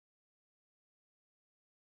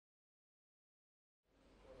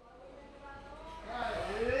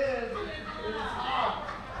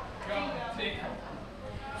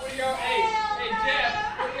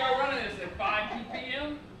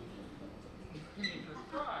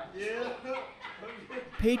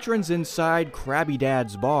Patrons inside Krabby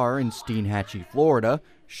Dad's Bar in Steinhatchee, Florida,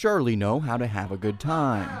 surely know how to have a good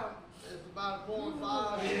time. It's about 4 and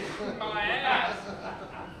 5.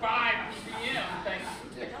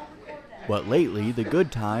 But lately, the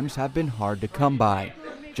good times have been hard to come by.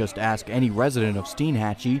 Just ask any resident of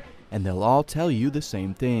Steinhatchee, and they'll all tell you the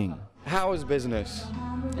same thing. How is business?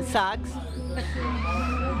 It sucks.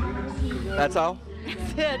 That's all?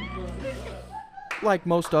 That's it. Like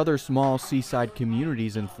most other small seaside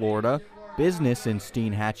communities in Florida, business in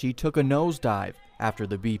Steinhatchee took a nosedive after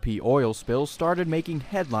the BP oil spill started making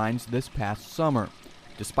headlines this past summer,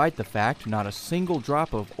 despite the fact not a single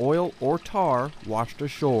drop of oil or tar washed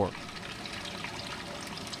ashore.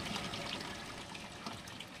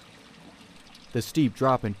 The steep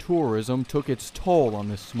drop in tourism took its toll on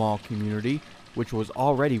this small community, which was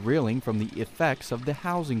already reeling from the effects of the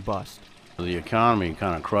housing bust. The economy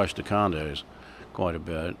kind of crushed the condos quite a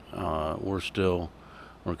bit. We're still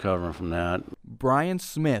recovering from that. Brian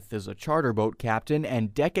Smith is a charter boat captain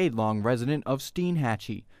and decade-long resident of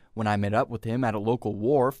Steinhatchee. When I met up with him at a local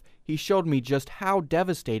wharf, he showed me just how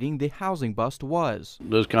devastating the housing bust was.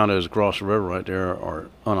 Those condos across the river right there are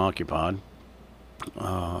unoccupied.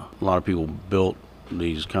 A lot of people built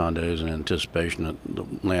these condos in anticipation that the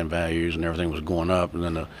land values and everything was going up, and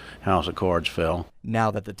then the house of cards fell.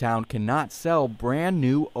 Now that the town cannot sell brand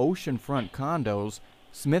new oceanfront condos,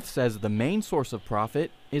 Smith says the main source of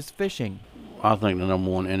profit is fishing. I think the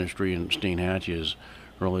number one industry in Steinhatchee is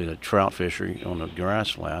really the trout fishery on the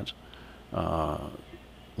grass flats.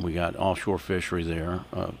 We got offshore fishery there,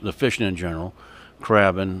 the fishing in general,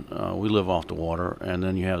 crabbing. We live off the water, and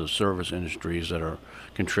then you have the service industries that are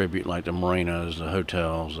contribute, like the marinas, the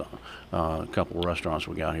hotels, a couple of restaurants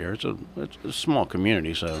we got here. It's a small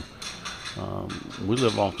community, so we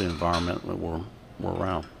live off the environment that we're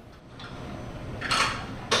around.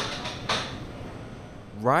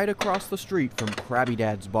 Right across the street from Krabby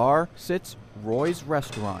Dad's Bar sits Roy's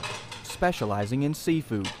Restaurant, specializing in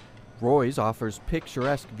seafood. Roy's offers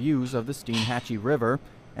picturesque views of the Steinhatchee River,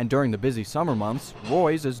 and during the busy summer months,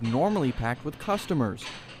 Roy's is normally packed with customers.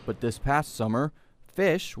 But this past summer,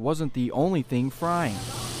 fish wasn't the only thing frying.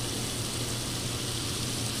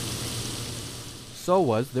 So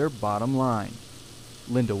was their bottom line.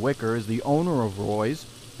 Linda Wicker is the owner of Roy's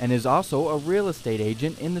and is also a real estate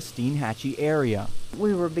agent in the Steinhatchee area.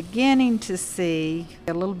 We were beginning to see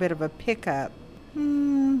a little bit of a pickup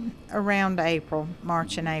around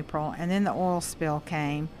March and April, and then the oil spill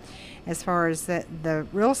came. As far as the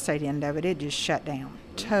real estate end of it, it just shut down,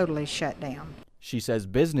 totally shut down. She says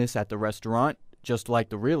business at the restaurant, just like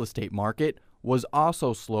the real estate market, was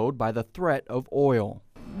also slowed by the threat of oil.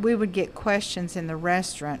 We would get questions in the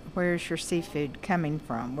restaurant: where's your seafood coming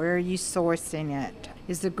from? Where are you sourcing it?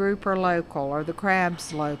 Is the grouper local? Or the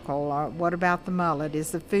crabs local? Or what about the mullet?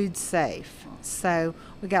 Is the food safe? So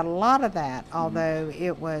we got a lot of that, although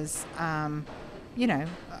it was, a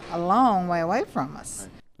long way away from us.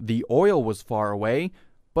 The oil was far away,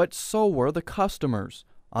 but so were the customers.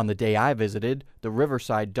 On the day I visited, the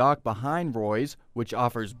riverside dock behind Roy's, which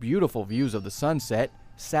offers beautiful views of the sunset,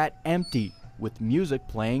 sat empty, with music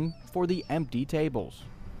playing for the empty tables.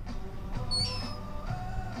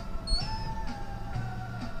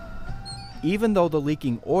 Even though the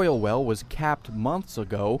leaking oil well was capped months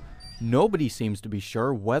ago, nobody seems to be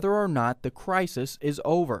sure whether or not the crisis is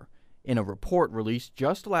over. In a report released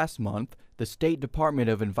just last month, the State Department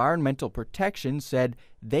of Environmental Protection said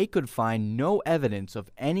they could find no evidence of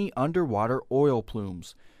any underwater oil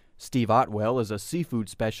plumes. Steve Otwell is a seafood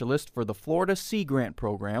specialist for the Florida Sea Grant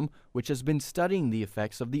Program, which has been studying the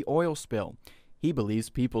effects of the oil spill. He believes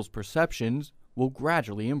people's perceptions will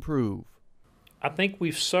gradually improve. I think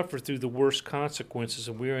we've suffered through the worst consequences,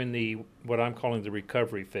 and we're in what I'm calling the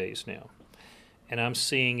recovery phase now. And I'm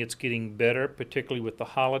seeing it's getting better, particularly with the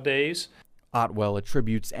holidays. Otwell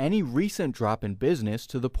attributes any recent drop in business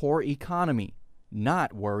to the poor economy,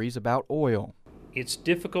 not worries about oil. It's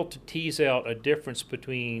difficult to tease out a difference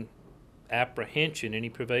between apprehension,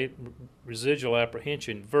 any residual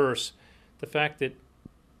apprehension, versus the fact that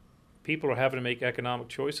people are having to make economic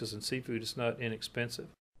choices, and seafood is not inexpensive.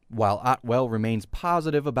 While Otwell remains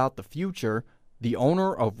positive about the future, the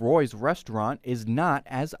owner of Roy's Restaurant is not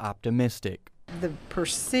as optimistic. The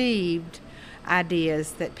perceived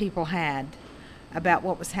ideas that people had about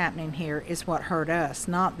what was happening here is what hurt us,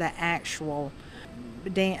 not the actual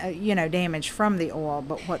damage from the oil,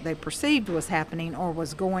 but what they perceived was happening or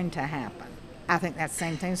was going to happen. I think that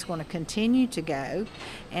same thing's going to continue to go,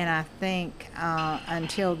 and I think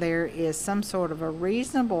until there is some sort of a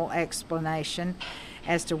reasonable explanation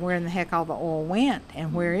as to where in the heck all the oil went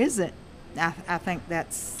and where is it, I think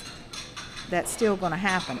that's still going to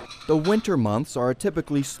happen. The winter months are a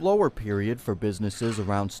typically slower period for businesses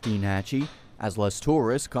around Steinhatchee, as less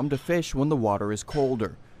tourists come to fish when the water is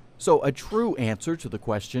colder. So a true answer to the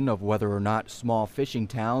question of whether or not small fishing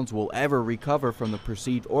towns will ever recover from the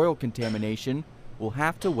perceived oil contamination will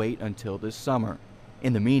have to wait until this summer.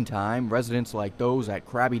 In the meantime, residents like those at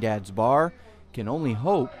Krabby Dad's Bar can only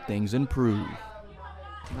hope things improve.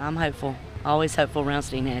 I'm hopeful. Always hopeful around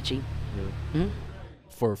Steinhatchee.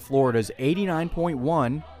 For Florida's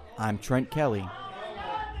 89.1, I'm Trent Kelly.